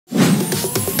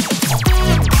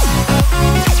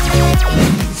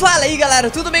Fala aí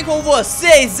galera, tudo bem com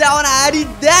vocês? É na área e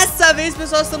dessa vez,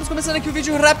 pessoal, estamos começando aqui o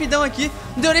vídeo rapidão aqui.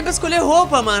 Não deu nem pra escolher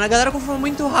roupa, mano, a galera conformou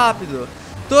muito rápido.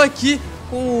 Tô aqui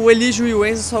com o Elígio e o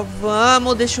Enzo, só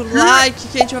vamos, deixa o like. O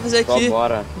que a gente vai fazer aqui?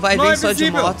 Bora. Vai vir só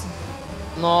de moto.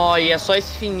 Nó, e é só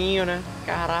esse fininho, né?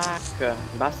 Caraca,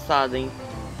 embaçado, hein?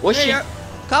 Oxi.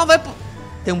 Calma, vai...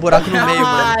 Tem um buraco no meio,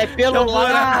 mano. É pelo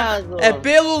lado. É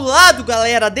pelo lado,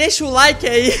 galera, deixa o like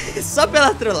aí, só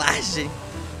pela trollagem.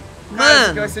 Cara, isso aqui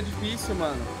Mano, vai ser difícil,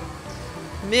 mano.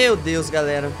 meu Deus,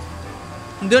 galera.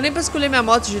 Não deu nem pra escolher minha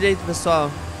moto direito,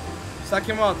 pessoal. Sabe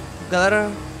que moto?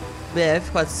 Galera, BF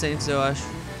 400, eu acho.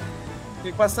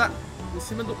 Tem que passar em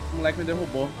cima do... O moleque me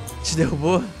derrubou. Te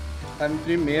derrubou? Tava em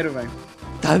primeiro, velho.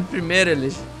 Tava em primeiro,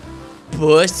 eles.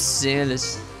 Poxa,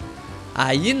 eles.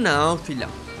 Aí não, filhão.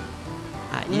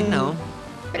 Aí não.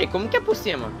 Peraí, como que é por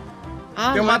cima?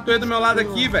 Tem um Matoê do meu lado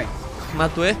aqui, velho.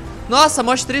 Matoê? Nossa,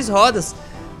 mostra 3 rodas.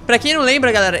 Pra quem não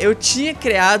lembra, galera, eu tinha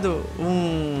criado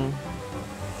um...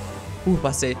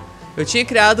 passei. Eu tinha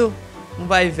criado um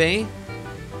vai e vem.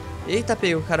 Eita,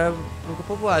 pego, o cara nunca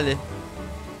pôs voar ali.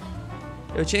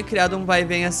 Eu tinha criado um vai e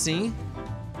vem assim.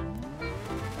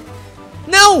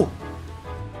 Não!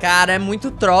 Cara, é muito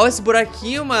troll esse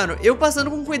buraquinho, mano. Eu passando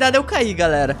com cuidado eu caí,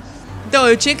 galera. Então,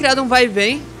 eu tinha criado um vai e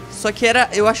vem. Só que era,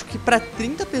 eu acho que pra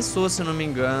 30 pessoas, se eu não me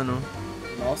engano.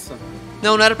 Nossa.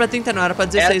 Não, não era pra 30 não, era pra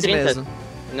 16 mesmo.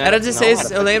 Era 16,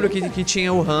 não, eu lembro que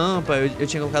tinha o rampa, eu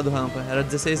tinha colocado rampa, era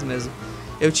 16 mesmo.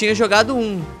 Eu tinha jogado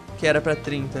um, que era pra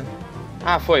 30.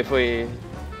 Ah, foi.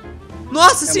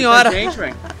 Nossa senhora! Gente,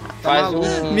 velho. Faz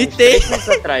um... Mitei. 3 minutos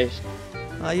atrás.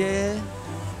 Aí é...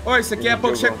 Ô, isso aqui é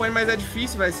pouco checkpoint, mas é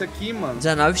difícil, velho. Isso aqui, mano.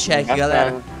 19 check,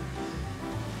 galera.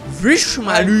 Vixe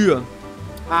Maria!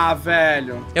 Ah,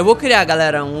 velho. Eu vou criar,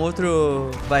 galera, um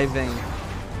outro vai e vem.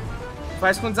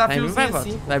 Faz com desafiozinho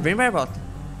assim. Vai vir, vai e volta.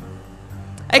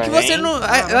 É que Vai você bem? não...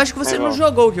 Eu acho que você não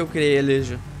jogou o que eu criei,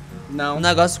 Elígio. Não. O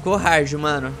negócio ficou hard,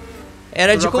 mano.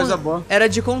 Era de, coisa boa. era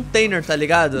de container, tá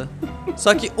ligado?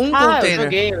 Só que um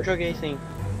container. Eu joguei sim.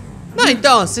 Não,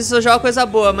 então, você só joga coisa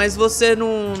boa, mas você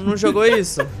não jogou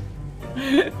isso.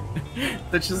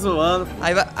 Tô te zoando.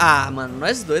 Aí vai... Ah, mano,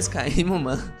 nós dois caímos,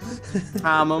 mano.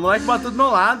 Ah, mano, o moleque bateu do meu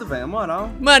lado, velho. Na moral.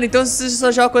 Mano, então se você só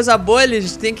joga coisa boa, ele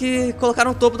tem que colocar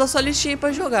no topo da sua listinha aí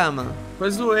pra jogar, mano. Foi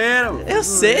zoeira, mano. Eu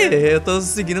sei, eu tô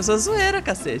seguindo sua zoeira,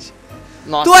 cacete.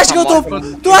 Nossa, Tu acha que eu tô...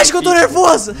 Tu acha que eu tô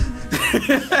nervoso?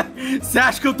 Você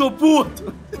acha que eu tô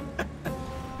puto?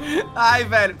 Ai,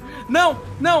 velho. Não!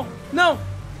 Não!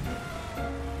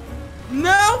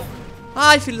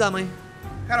 Ai, filho da mãe.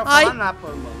 Cara, eu Ai. vou falar napa,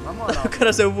 mano. Na moral. O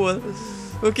cara saiu voando.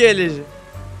 O que, Elígio?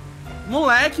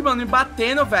 Moleque, mano, me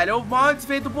batendo, velho. Eu mal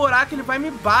desveio do buraco, ele vai e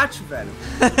me bate, velho.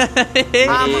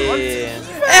 Ah, mano, olha isso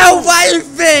aqui, velho. É o vai e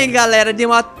vem, galera, de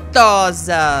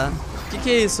motosa. Que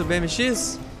é isso,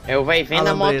 BMX? É o vai e vem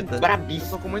da moto Alambreta.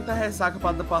 brabíssimo. Tô com muita ressaca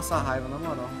pra passar raiva, na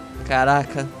moral.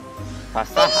 Caraca.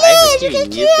 Passar raiva, que isso,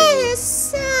 gente?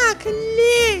 Ressaca,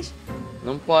 Elígio?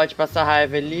 Não pode passar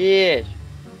raiva, Elias.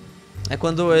 É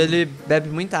quando ele bebe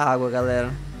muita água,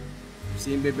 galera.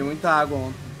 Sim, bebi muita água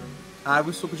ontem.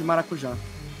 Água e suco de maracujá.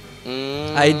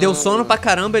 Aí deu sono pra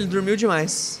caramba, ele dormiu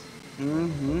demais.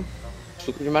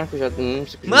 Suco de maracujá. Suco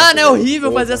de Mano, maracujá. é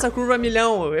horrível fazer essa curva a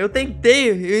milhão. Eu tentei,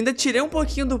 eu ainda tirei um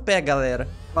pouquinho do pé, galera.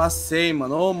 Passei,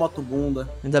 mano. Ô, moto bunda.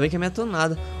 Ainda bem que é minha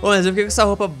tonada. Ô, mas eu fiquei com essa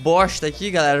roupa bosta aqui,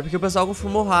 galera, porque o pessoal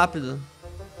confirmou rápido.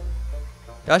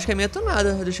 Eu acho que é minha tonada,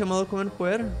 eu deixei o maluco comendo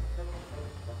poeira.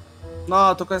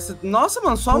 Não, tô com essa... Nossa,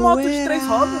 mano, só moto de 3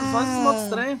 rodas, só essas motos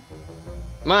estranhas.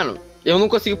 Mano, eu não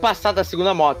consigo passar da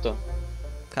segunda moto.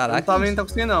 Caraca. Não tá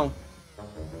conseguindo, não.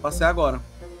 Passei agora.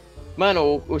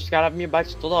 Mano, os caras me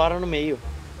batem toda hora no meio.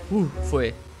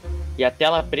 Foi. E a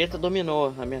tela preta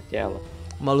dominou a minha tela.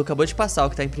 O maluco acabou de passar o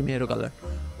que tá em primeiro, galera.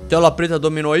 Tela preta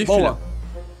dominou aí, Boa. filha.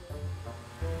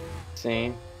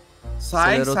 Sim.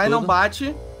 Sai, Acelerou sai, não tudo.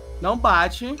 bate. Não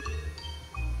bate.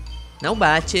 Não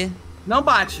bate. Não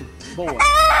bate. Boa.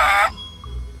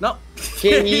 Não.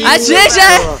 Que isso? A Ginja!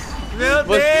 Meu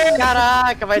Você, Deus.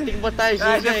 caraca, vai ter que botar a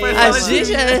Ginja já aí. foi A falando.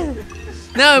 Ginja é...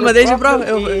 Não, eu mandei de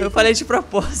eu falei de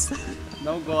proposta.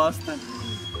 Não gosta.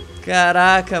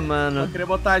 Caraca, Eu mano. queria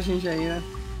botar a Ginja aí, né?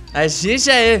 A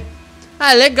Ginja é...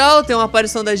 Ah, é legal ter uma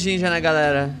aparição da Ginja, né,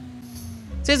 galera?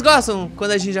 Vocês gostam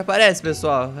quando a Ginja aparece,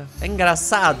 pessoal? É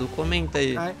engraçado? Comenta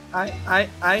aí.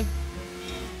 Ai.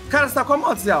 Cara, você tá com a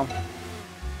moto, Zé?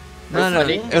 Mano,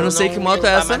 falei que eu não sei que ia moto é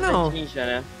usar essa, mais a não. Ginja,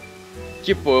 né?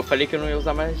 Tipo, eu falei que eu não ia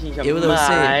usar mais a Ginja, Eu não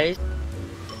sei.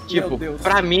 Tipo, Meu Deus.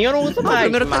 pra mim eu não uso Não, o mais,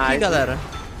 primeiro tá mas aqui, galera.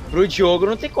 pro Diogo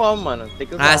não tem como, mano. Tem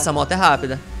que usar. Ah, essa moto é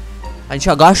rápida. A gente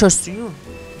agacha assim, ó.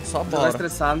 Só Tô bora.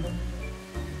 estressado.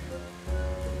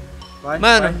 Vai,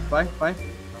 Mano. vai.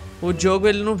 O Diogo,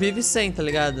 ele não vive sem, tá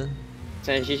ligado?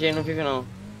 Sem a gente aí não vive, não.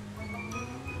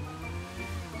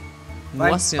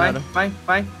 Vai, Nossa senhora.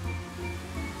 vai.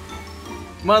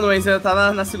 Mano, o Enzo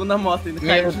tá na segunda moto ainda.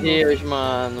 Meu Deus,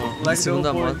 mano. Na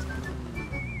segunda moto.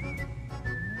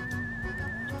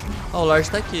 Ó, o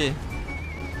Lorde tá aqui.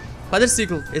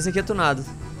 Quadriciclo. Esse aqui é tunado.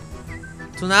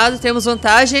 Tunado, temos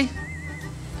vantagem.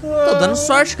 Tô dando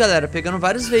sorte, galera. Pegando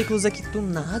vários veículos aqui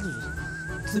tunados.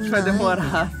 Isso aqui vai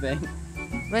demorar, velho.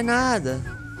 Vai nada.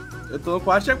 Eu tô no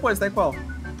quarto checkpoint, tá em qual?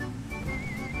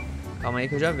 Calma aí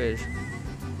que eu já vejo.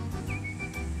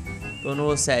 Tô no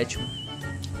 7º.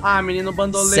 Ah, menino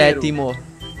bandoleiro. 7º.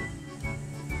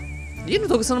 Ih, não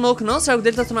tô gostando do maluco não. Será que o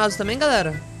dele tá tunado também,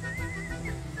 galera?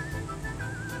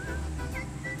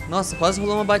 Nossa, quase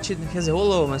rolou uma batida. Quer dizer,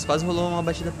 rolou, mas quase rolou uma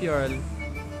batida pior ali.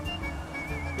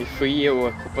 E fui eu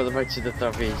a culpa da batida,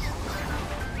 talvez.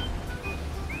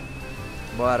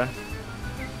 Bora.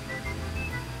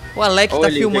 O Alec tá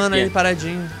filmando ali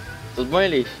paradinho. Tudo bom,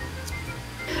 Elis?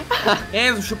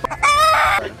 Enzo, chupa.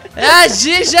 É, a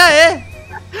G já é.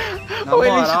 Na O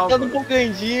Elis moral, tá no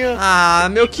bocandinho. Ah,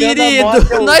 meu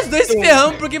querido. Nós dois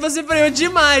ferramos porque você freou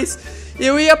demais.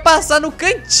 Eu ia passar no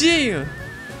cantinho.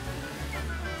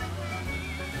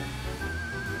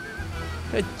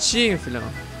 Cantinho, filhão.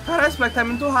 Caralho, esse moleque tá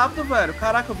muito rápido, velho.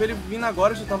 Caraca, eu vi ele vindo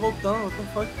agora, já tá voltando. What the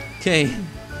fuck? Quem?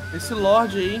 Esse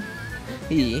Lorde aí.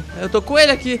 Ih, eu tô com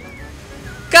ele aqui.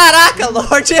 Caraca,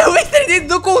 Lorde, eu entrei dentro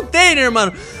do container,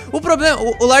 mano. O problema,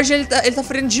 o Lorde, ele tá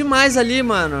freando demais ali,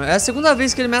 mano. É a segunda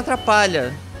vez que ele me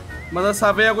atrapalha. Manda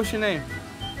salve aí, Agostinei.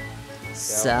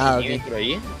 Salve. Entrou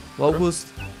aí? O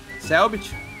Augusto.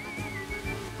 Selbit?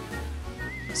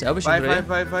 Selbit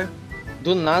entrou aí? Vai.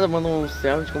 Do nada, mano, um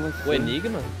céu de como O foi.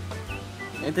 Enigma?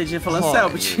 Entendi, falando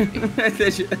Rock. Selbit.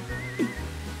 Entendi.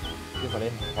 Eu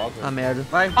falei, Rock. Ah, merda.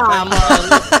 Vai. Ah, mano.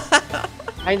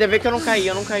 Ainda bem que eu não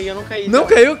caí. Não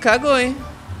caiu? Cagou, hein?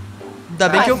 Ainda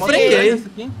bem que eu freiei.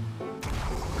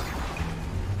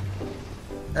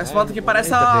 Essa moto aqui parece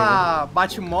Eita, a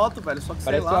bate-moto, velho, só que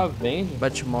Parece sei lá. uma Vende.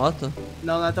 Bate-moto?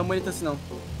 Não é tão bonita assim, não.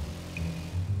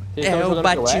 É o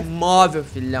Batmóvel,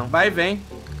 filhão. Vai e vem.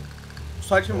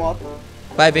 Só de moto.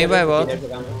 Vai bem, vai volta. Queria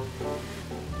jogar, não?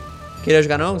 Queria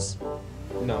jogar não?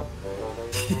 Não.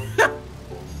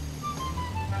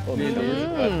 Pô,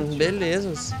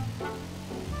 Beleza.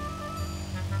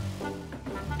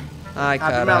 Ai,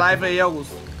 Abre minha cara. live aí,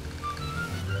 Augusto.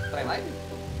 Tá em live?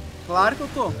 Claro que eu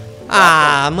tô.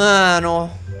 Ah,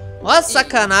 mano. Olha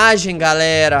sacanagem,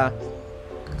 galera.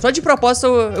 Só de propósito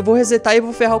eu vou resetar e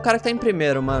vou ferrar o cara que tá em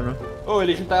primeiro, mano. Ô,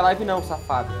 ele não tá em live não,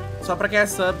 safado. Só pra quem é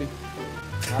sub.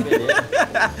 Ah, beleza.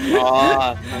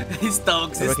 Ó,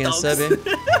 Stonks, Só pra quem sabe.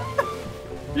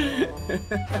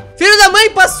 Filho da mãe,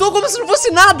 passou como se não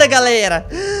fosse nada, galera.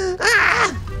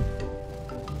 Ah!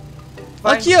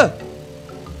 Vai. Aqui, ó.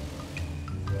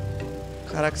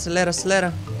 Caraca,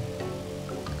 acelera.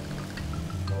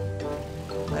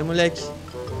 Vai, moleque.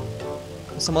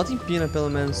 Essa moto empina, pelo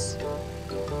menos.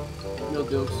 Meu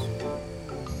Deus.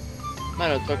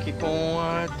 mano, eu tô aqui com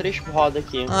 3 rodas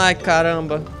aqui. Ai,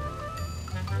 caramba.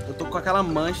 Eu tô com aquela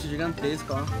mancha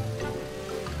gigantesca lá.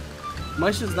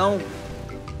 Manchas não,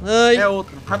 Ai. é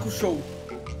outra. Hakusho.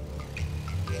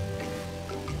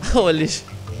 Ô, lixo.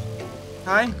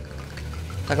 Ai.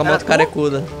 Tá com a Era moto tu?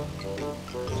 carecuda.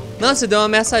 Não, você deu uma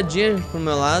ameaçadinha pro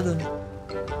meu lado.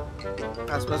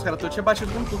 As coisas que era tu tinha batido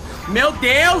com tudo. Meu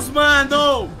Deus,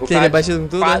 mano! O Teria cara batido com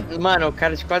tudo, né? Mano, o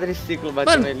cara de quadriciclo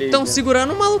bateu Mano, nele. tão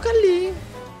segurando o maluco ali.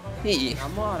 Ih. Na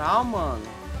moral, mano.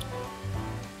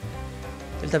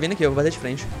 Ele tá vindo aqui, eu vou bater de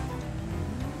frente.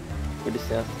 Com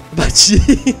licença.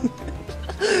 Bati.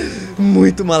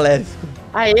 Muito maléfico.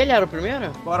 Ah, ele era o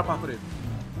primeiro? Bora, parkour.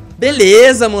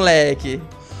 Beleza, moleque.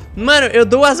 Mano, eu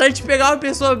dou o azar de pegar uma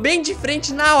pessoa bem de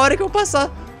frente na hora que eu passar.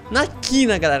 Na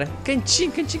quina, galera.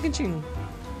 Cantinho.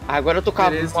 Agora eu tô com a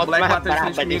Beleza, o moto moleque mais bateu de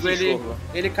frente braba comigo, desse ele, jogo.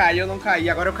 ele caiu, eu não caí,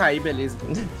 agora eu caí, beleza.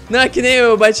 Não, é que nem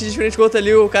eu bati de frente com o outro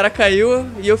ali, o cara caiu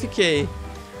e eu fiquei.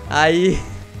 Aí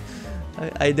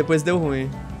depois deu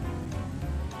ruim.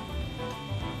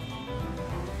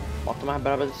 Moto mais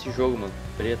braba desse jogo, mano.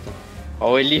 Preta.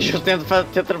 Ó, o Elixo tentando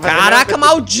fazer. Caraca,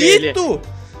 maldito!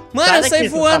 Mano, Sai eu saí daqui,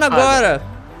 seu voando safado. agora.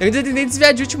 Eu ainda tentei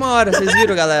desviar de última hora, vocês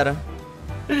viram, galera?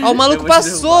 Ó, o maluco Eu vou te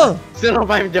passou. Você não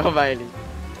vai me derrubar ele.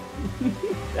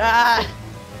 Ah!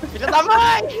 Filha da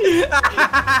mãe!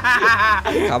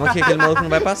 Calma que aquele maluco não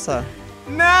vai passar.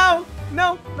 Não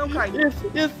caí.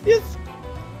 Isso.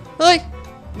 Ai,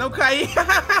 Não caí.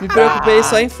 me preocupei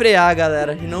só em frear,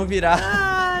 galera, e não virar.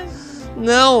 Ai.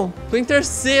 Não, tô em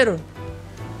terceiro.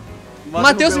 O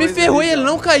Matheus me ferrou e ele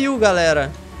não caiu,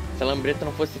 galera. Se a lambreta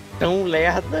não fosse tão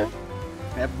lerda.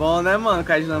 É bom, né, mano?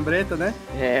 Cair de lambreta, né?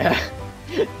 É.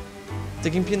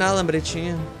 Tem que empinar a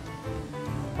lambretinha.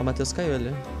 Ó, o Matheus caiu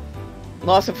ali.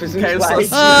 Nossa, eu fiz um Caiu slide.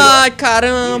 sozinho. Ai,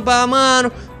 caramba,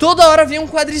 mano. Toda hora vem um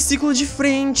quadriciclo de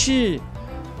frente.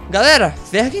 Galera,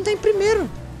 ferra quem tá em primeiro.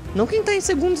 Não quem tá em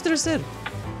segundo e terceiro.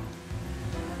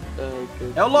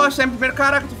 É o Lost, tá em primeiro.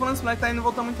 Caraca, eu tô falando, esse moleque tá indo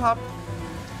voltar muito rápido.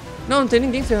 Não tem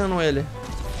ninguém ferrando ele.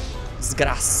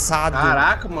 Desgraçado.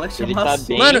 Caraca, o moleque Ele chama tá assim.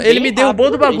 bem. Mano, ele me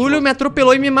derrubou do rápido bagulho, mesmo. me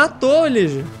atropelou e me matou,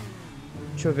 Lige.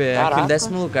 Deixa eu ver, Caraca. aqui em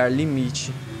 10º lugar,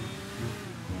 limite.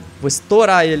 Vou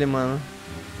estourar ele, mano.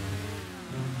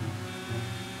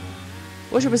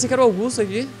 Poxa, eu pensei que era o Augusto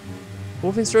aqui. O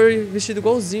ofensor vestido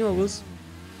igualzinho ao Augusto.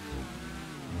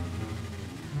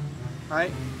 Ai.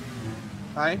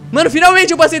 Ai. Mano,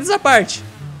 finalmente eu passei dessa parte.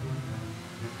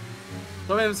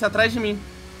 Tô vendo você atrás de mim.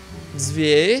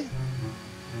 Desviei.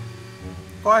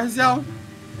 Corre, Zial.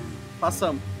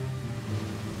 Passamos.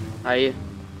 Aí,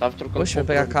 tava trocando. Poxa, vai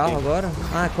pegar carro agora?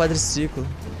 Ah, quadriciclo.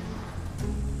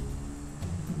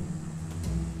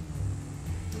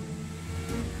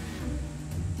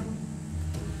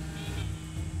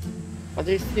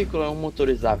 Quadriciclo é um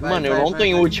motorizável. Vai, Mano, vai, eu não vai, tô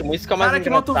em vai. último, isso que é o mais Cara, que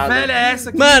moto engraçado. velha é essa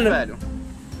aqui, Mano. velho?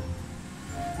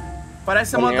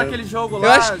 Parece a Tá moto ligado? daquele jogo Eu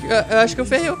lá. acho que eu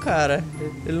ferrei o cara.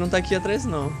 Ele não tá aqui atrás,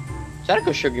 não. Será que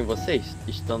eu chego em vocês?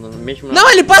 Estando no mesmo... Não,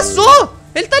 ele passou!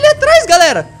 Ele tá ali atrás,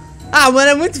 galera! Ah, mano,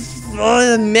 é muito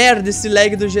merda esse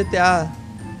lag do GTA.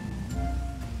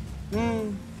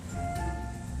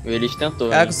 Eles tentou,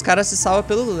 É né? que os caras se salvam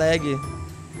pelo lag.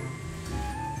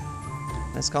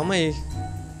 Mas calma aí.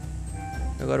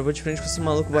 Agora eu vou de frente com esse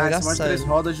maluco, vou Ah, esse arregaçar moto de 3 ele.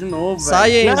 rodas de novo, velho.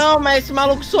 Sai aí. Não, mas esse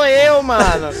maluco sou eu,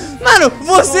 mano. Mano,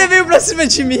 você veio pra cima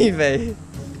de mim, velho.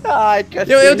 Ai,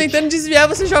 cacete. Eu tentando desviar,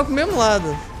 você joga pro mesmo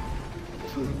lado.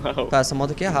 Não. Tá, essa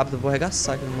moto aqui é rápida, eu vou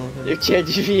arregaçar aquele maluco. Eu tinha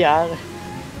desviado.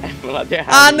 Aí pro lado errado.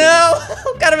 Ah,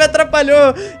 não! O cara me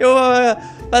atrapalhou. Eu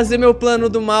fazer meu plano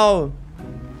do mal.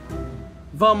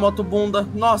 Vamos, moto bunda.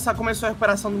 Nossa, começou a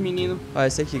recuperação do menino. Ó,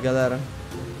 esse aqui, galera.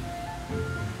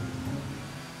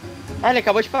 Ah, ele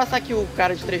acabou de passar aqui o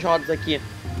cara de 3 rodas aqui.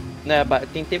 Né,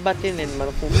 tentei bater nele, mas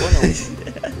não funcionou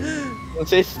não. Não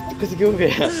sei se tu conseguiu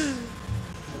ver.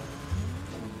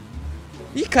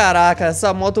 Ih, caraca,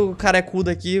 essa moto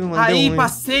carecuda aqui, mano, deu Aí, ruim.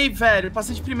 passei, velho.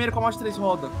 Passei de primeiro com a moto de 3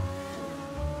 rodas.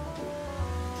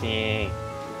 Sim.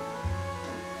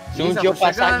 Se um Isel, dia eu tô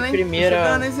passar chegando, de hein? primeira... Tô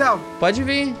chegando, hein, Zé? Pode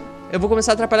vir. Eu vou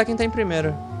começar a atrapalhar quem tá em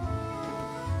primeiro.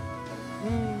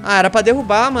 Ah, era pra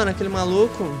derrubar, mano, aquele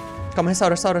maluco. Calma,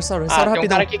 restaura tem um rapidão.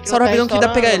 cara aqui que não Restaura tá rapidão que dá pra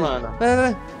pegar ele. restaurando,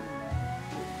 mano.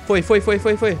 Vai.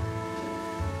 Foi.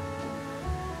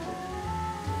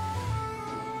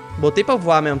 Botei pra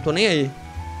voar mesmo, tô nem aí.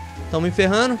 Tão me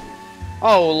ferrando.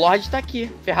 Ó, o Lorde tá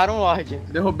aqui. Ferraram o Lorde.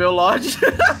 Derrubei o Lorde.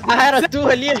 Ah, era tu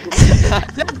ali?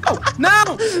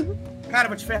 Não! Cara, eu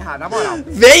vou te ferrar, na moral.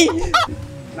 Vem!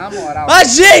 Na moral. A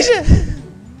gente!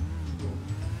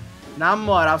 Na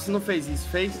moral, você não fez isso,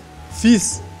 fez?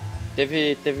 Fiz.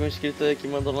 Teve um inscrito que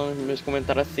mandou lá nos meus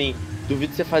comentários assim: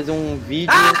 duvido você fazer um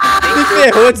vídeo Me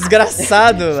ferrou,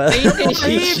 desgraçado, mano. sem ter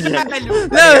cheat. velho.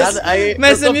 Tá Não, ligado? Aí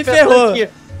mas eu tô você me pensando ferrou. aqui,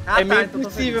 Ah, é meio então tô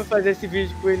impossível feliz. fazer esse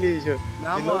vídeo com o Elígio.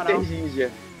 Na Se não moral. ter ginja.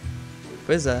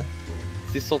 Pois é.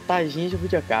 Se soltar ginja, o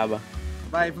vídeo acaba.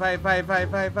 Vai.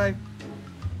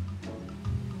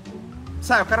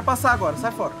 Sai, eu quero passar agora,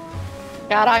 sai fora.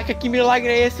 Caraca, que milagre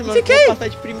é esse, mano? Fiquei. Vou passar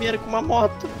de primeira com uma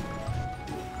moto.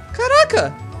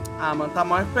 Caraca! Ah, mano, tá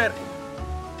mal recupera.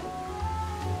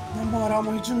 Na moral,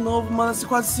 morri de novo, mano. Esse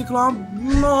quadriciclo é uma...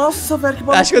 Nossa, velho, que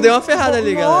bagulho. Acho que eu dei uma ferrada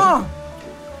ali, galera.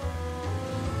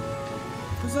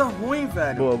 Coisa ruim,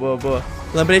 velho. Boa.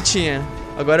 Lambretinha.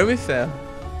 Agora eu me ferro.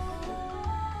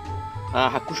 Ah,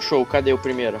 Hakusho, cadê o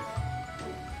primeiro?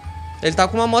 Ele tá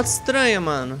com uma moto estranha,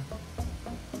 mano.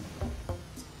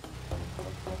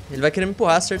 Ele vai querer me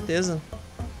empurrar, certeza.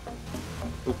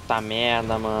 Puta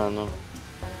merda, mano.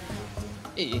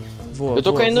 Voa, Eu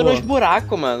tô voa, caindo voa. nos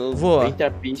buracos, mano. Voa. Entre a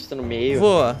pista no meio.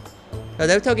 Voa. Já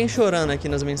deve ter alguém chorando aqui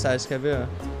nas mensagens, quer ver?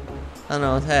 Ah,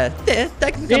 não.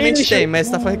 Tecnicamente Deixa. tem, mas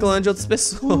tá reclamando de outras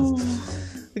pessoas.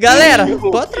 Galera,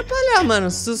 pode atrapalhar,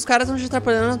 mano. Se os caras estão te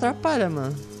atrapalhando, não atrapalha,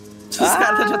 mano. Se os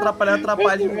caras estão te atrapalhando,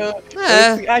 atrapalha.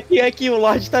 É. Aqui, o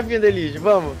Lorde tá vindo, Elígio.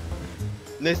 Vamos.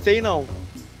 Nesse aí não.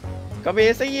 Calma aí,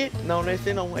 esse aí. Não, não é esse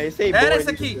aí não. É esse aí. Era boa, esse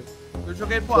aqui. Elígio. Eu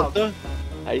joguei pro alto. Soltou?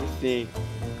 Aí sim.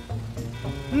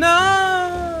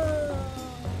 Não!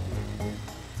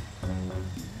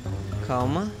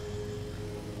 Calma.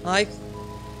 Ai.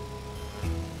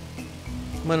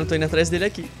 Mano, eu tô indo atrás dele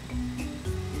aqui.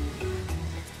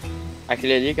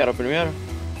 Aquele ali que era o primeiro?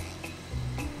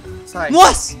 Sai.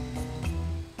 Nossa!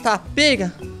 Tá,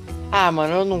 pega. Ah,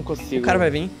 mano, eu não consigo. O cara vai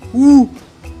vir.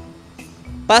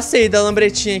 Passei da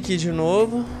lambretinha aqui de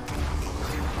novo.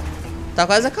 Tá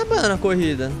quase acabando a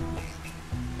corrida.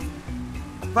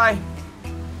 Vai.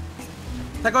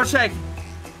 Tá agora o cheque.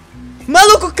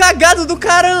 Maluco cagado do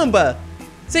caramba!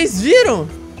 Vocês viram?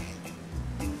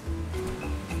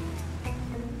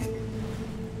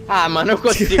 Ah, mano, eu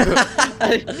consigo.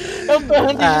 Eu tô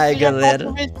errando Ai, isso galera.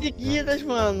 já 4 vezes seguidas,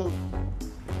 mano.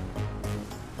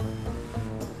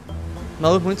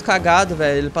 Maluco muito cagado,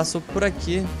 velho. Ele passou por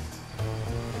aqui.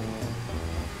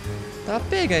 Tá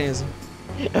pega, Enzo.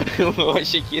 Eu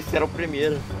achei que esse era o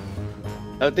primeiro.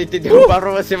 Eu tentei derrubar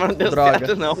pra você, mas não deu Droga.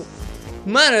 certo, não.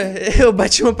 Mano, eu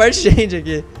bati uma parte de gente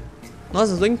aqui.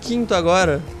 Nossa, eu tô em quinto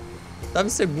agora. Tava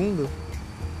em segundo.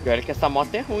 E olha que essa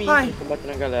moto é ruim, Vai. hein, pra bater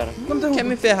na galera. Não derruba. Quer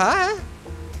me ferrar? É?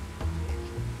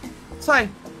 Sai.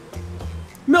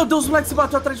 Meu Deus, o moleque se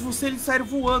bateu atrás de você, eles saíram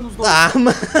voando os dois. Ah,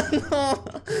 mano.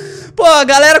 Pô, a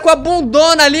galera com a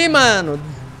bundona ali, mano.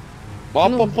 Ó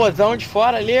o popozão de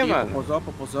fora ali, mano.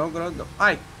 Popozão, grandão.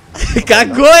 Ai.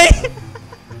 Cagou, hein?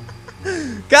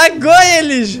 Cagou, hein,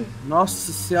 Elige?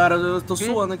 Nossa senhora, eu tô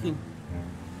suando aqui.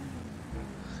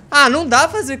 Ah, não dá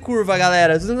pra fazer curva,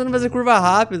 galera. Tô tentando fazer curva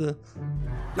rápida.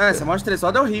 Não, essa moto de 3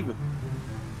 rodas é horrível.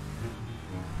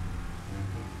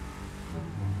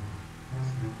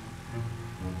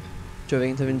 Deixa eu ver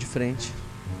quem tá vindo de frente.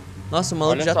 Nossa, o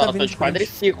maluco Olha já só, tá eu vindo tô de de frente.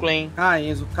 quadriciclo, hein. Ah,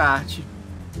 Enzo, kart.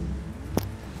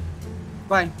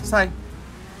 Vai, sai.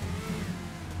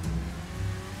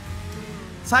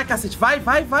 Sai, cacete, vai,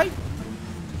 vai, vai.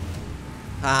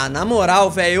 Ah, na moral,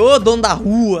 velho. Ô, dono da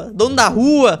rua. Dono da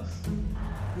rua.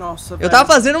 Nossa, Eu tava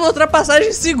fazendo uma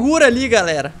ultrapassagem segura ali,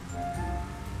 galera.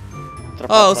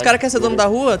 Ó, os caras querem ser dono da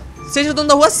rua? Seja dono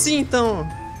da rua sim, então.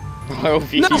 Eu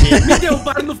vi. Não, me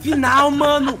derrubaram no final,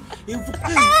 mano. Eu vou...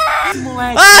 Esse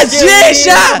moleque. Ah,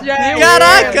 deixa! Deus,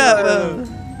 Caraca, Deus.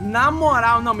 mano. Na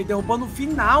moral, não, me derrubou no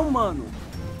final, mano.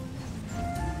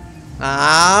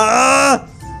 Ah!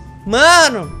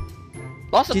 Mano!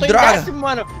 Nossa, Que eu tô droga. em 10º,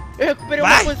 mano. Eu recuperei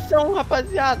Vai. uma posição,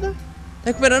 rapaziada. Tá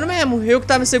recuperando mesmo. Eu que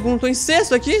tava em segundo, tô em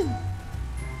sexto aqui.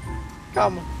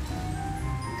 Calma.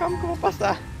 Calma que eu vou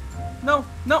passar. Não,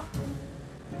 não.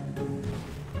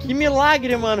 Que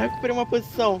milagre, mano. Recuperei uma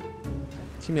posição.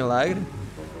 Que milagre.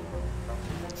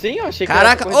 Sim, eu achei que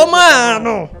Caraca, era ô,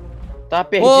 mano! Tava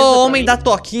perdido. Ô, homem da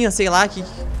toquinha, sei lá,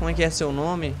 como é que é seu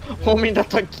nome? Homem da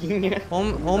toquinha.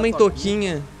 Homem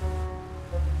toquinha.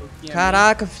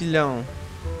 Caraca, filhão.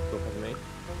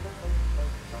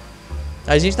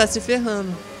 A gente tá se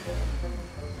ferrando.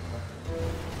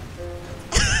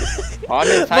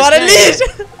 Olha, sai Bora, daí.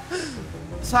 Lígia!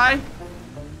 Sai.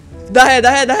 Dá ré, dá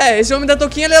ré, dá ré. Esse homem da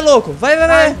toquinha, ele é louco. Vai, vai,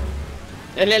 vai.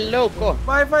 Ele é louco.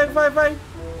 Vai, vai, vai, vai.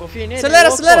 Confia nele. Acelera, é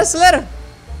louco. acelera, acelera.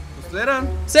 Tô acelerando.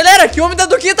 Acelera, que o homem da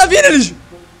toquinha tá vindo, Lígia.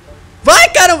 Vai,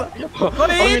 caramba.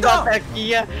 Homem da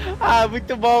toquinha. Ah,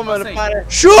 muito bom, mano. Passei.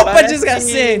 Chupa, Parece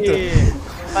desgracento.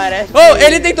 Parece Ô,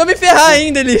 ele tentou me ferrar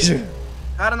ainda, Lígia.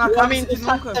 Cara, não O acaba homem isso do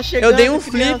nunca. tá chegando. Eu dei um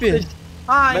crianças. flip.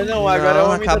 Ai, Mas não, agora é o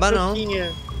Não, homem acaba da não.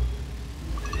 toquinha.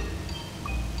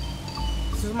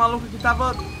 esses malucos aqui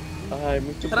tava Ai,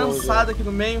 muito bom. trançado aqui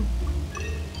no meio.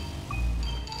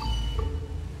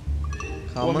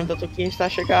 O Calma. homem da toquinha está a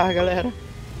chegar, galera.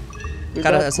 Cara,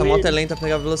 Cuidado essa com moto ele. é lenta pra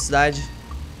pegar velocidade.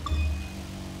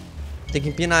 Tem que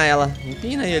empinar ela.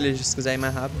 Empina aí, Lígia, se quiser ir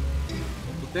mais rápido.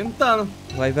 Tô tentando.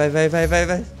 Vai, vai, vai, vai, vai,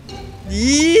 vai.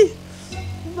 Ih!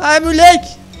 Vai,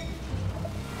 moleque!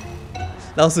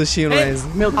 Dá um sustinho no Enzo.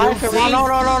 Meu Ai, Deus, foi mal. Não,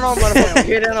 não, não, não, mano. Foi sem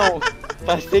querer, não.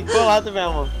 Passei colado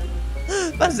mesmo.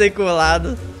 Passei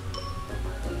colado.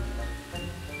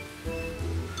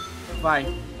 Vai.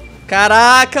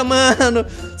 Caraca, mano!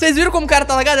 Vocês viram como o cara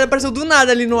tá lagado? Ele apareceu do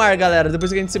nada ali no ar, galera,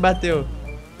 depois que a gente se bateu.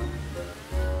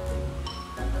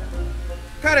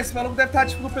 Cara, esse maluco deve estar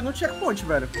tipo no penúltimo checkpoint,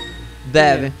 velho.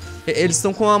 Deve. Eles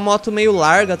estão com uma moto meio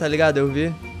larga, tá ligado? Eu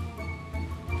vi.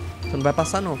 Então não vai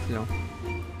passar não, filhão.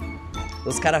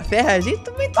 Os caras ferram a gente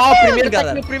também tá Ó, o ferrando, primeiro tá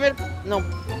galera. aqui, o primeiro... Não,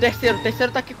 o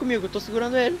terceiro tá aqui comigo, eu tô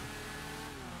segurando ele.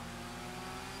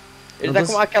 Ele Eu tá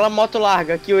tô- com aquela moto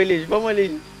larga aqui, o Elis. Vamos,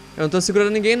 Elis. Eu não tô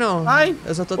segurando ninguém, não. Ai.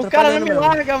 Eu só tô O cara não atrapalhando me mesmo.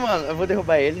 larga, mano. Eu vou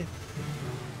derrubar ele.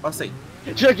 Passei.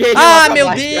 Joguei ele lá Ah, pra meu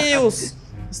baixo. Deus!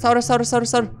 Restaura, restaura, restaura,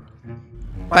 restaura.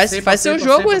 Passei, Faz seu passei,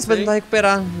 jogo, passei, esse, pra passei. tentar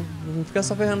recuperar. Não fica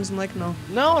só ferrando os moleques, não.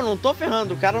 Não, eu não tô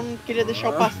ferrando. O cara não queria deixar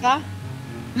eu passar.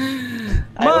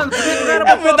 Mano, por que o cara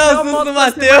Eu fui botou dar a um susto moto no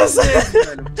pra cima Matheus. dele,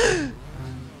 velho?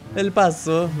 Ele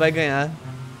passou, vai ganhar.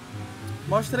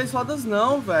 Moto de 3 rodas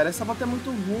não, velho. Essa moto é muito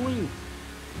ruim.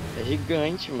 É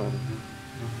gigante, mano.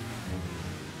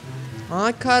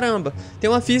 Ai, caramba. Tem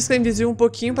uma física invisível um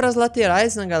pouquinho pras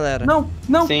laterais, né, galera? Não,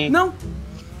 não, Sim. não.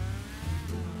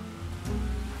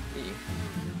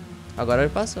 Agora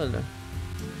ele passou, né?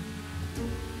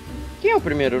 Quem é o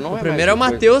primeiro? Não O é primeiro é o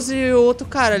mais Matheus e o outro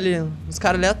cara ali. Os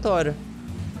caras aleatórios.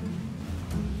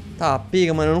 Tá,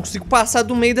 pega, mano. Eu não consigo passar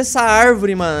do meio dessa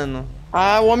árvore, mano.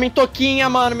 Ah, o homem toquinha,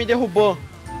 mano, me derrubou.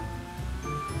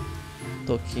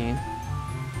 Toquinho.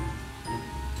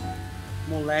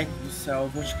 Moleque do céu, eu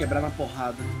vou te quebrar na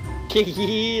porrada. Que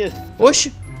isso?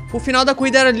 Oxi, o final da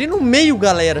corrida era ali no meio,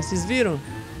 galera. Vocês viram?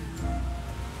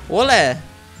 Olé.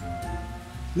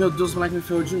 Meu Deus, o moleque me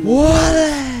ferrou de novo.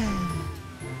 Olé.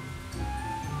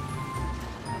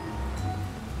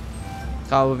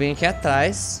 Calma, eu venho aqui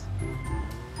atrás.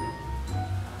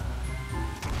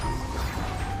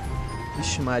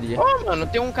 Vixe Maria. Ó, mano,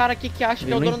 tem um cara aqui que acha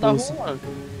que é o dono da rua, mano.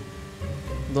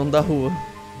 Dono da rua.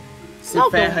 Se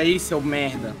Não, ferra aí, seu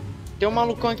merda. Tem um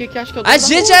malucão aqui que acha que é o dono A da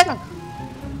gente rua, é... cara.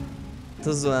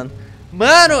 Tô zoando.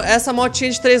 Mano, essa motinha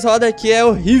de 3 rodas aqui é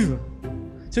horrível.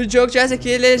 Se o Diogo tivesse aqui,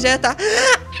 ele já tá...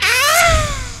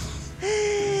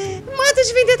 Moto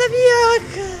de vender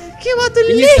tapioca. Que moto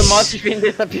Isso, lixo. moto de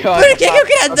vender tapioca. Por que o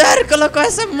criador colocou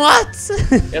essa moto?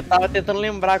 Eu tava tentando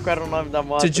lembrar qual era o nome da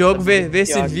moto. Se o Diogo ver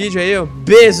esse vídeo aí, ó,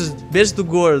 beijos do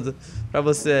gordo pra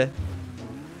você.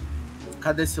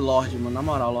 Cadê esse Lorde, mano? Na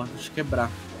moral, Lorde, deixa eu quebrar.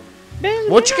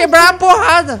 Vou te quebrar a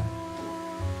porrada.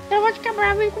 Eu vou te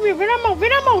quebrar, vem comigo, vem na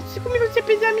mão. 5 minutos você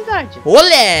pede amizade.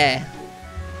 Olé.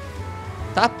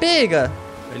 Tá pega.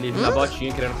 Ele na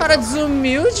botinha querendo. Cara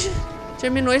desumilde.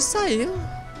 Terminou e saiu.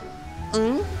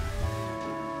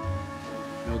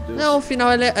 Meu Deus. Não, o final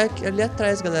é ali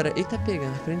atrás, galera. Eita, pega,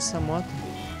 na frente dessa moto.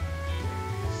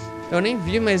 Eu nem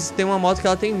vi, mas tem uma moto que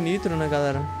ela tem nitro, né,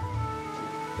 galera?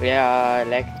 É a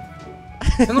Electra.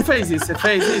 Você não fez isso, você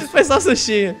fez isso? Foi só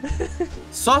sushinho.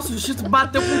 Só sushi, tu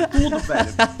bateu com tudo, velho.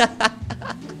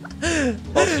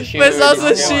 Foi só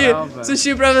moral, sushinho. velho.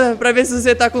 Sushinho pra ver se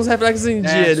você tá com os reflexos em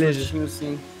dia, ali. sushinho,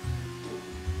 sim.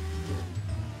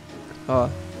 Ó.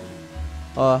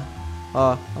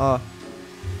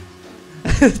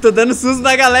 Tô dando susto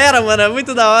na galera, mano. É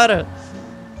muito da hora.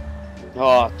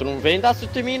 Ó, tu não vem dar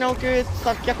susto em mim não, que tu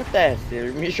sabe o que acontece.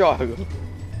 Eu me jogo.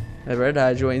 É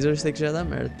verdade, o Enzo eu sei que já dá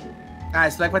merda. Ah,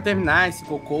 esse moleque vai terminar, esse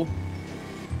cocô.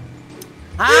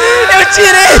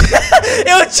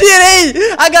 Eu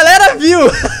tirei! A galera viu!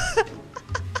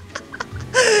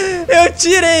 Eu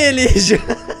tirei, Elígio.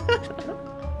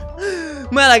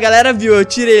 Mano, a galera viu, eu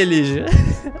tirei, Elígio.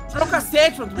 Tirou o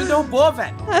cacete, mano, tu me derrubou,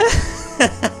 velho.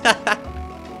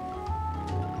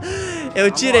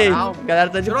 Eu tirei. moral, A galera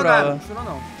tá de Tirou prova. nada, não tirou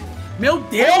não. Meu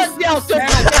Deus do Deus, seu céu.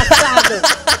 desgraçado!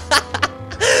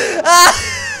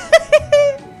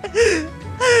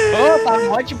 Ô, tá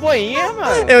mó de boinha,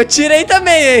 mano. Eu tirei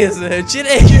também, Enzo. Eu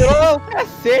tirei. Tirou o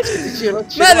cacete, você tirou.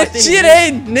 Mano, eu até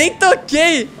tirei, nem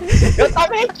toquei. Eu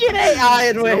também tirei. Ah,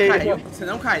 eu não Você não errei. caiu? Você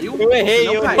não caiu? Eu errei, Você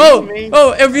não eu caiu? errei.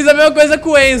 Eu fiz a mesma coisa com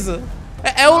o Enzo.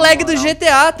 É o lag do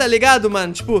GTA, tá ligado,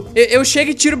 mano? Tipo, eu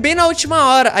chego e tiro bem na última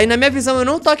hora. Aí na minha visão eu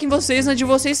não toco em vocês, na de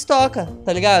vocês toca,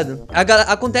 tá ligado?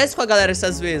 Acontece com a galera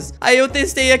essas vezes. Aí eu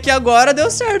testei aqui agora,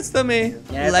 deu certo também.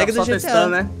 É, o lag tá do só GTA. testando,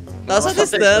 né? Tava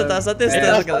só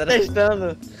testando, galera.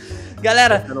 Testando.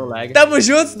 Galera, Testando o lag. tamo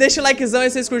juntos, deixa o likezão aí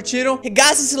se vocês curtiram.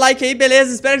 Regaça esse like aí,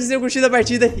 beleza? Espero que vocês tenham curtido a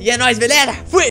partida. E é nóis, beleza? Fui!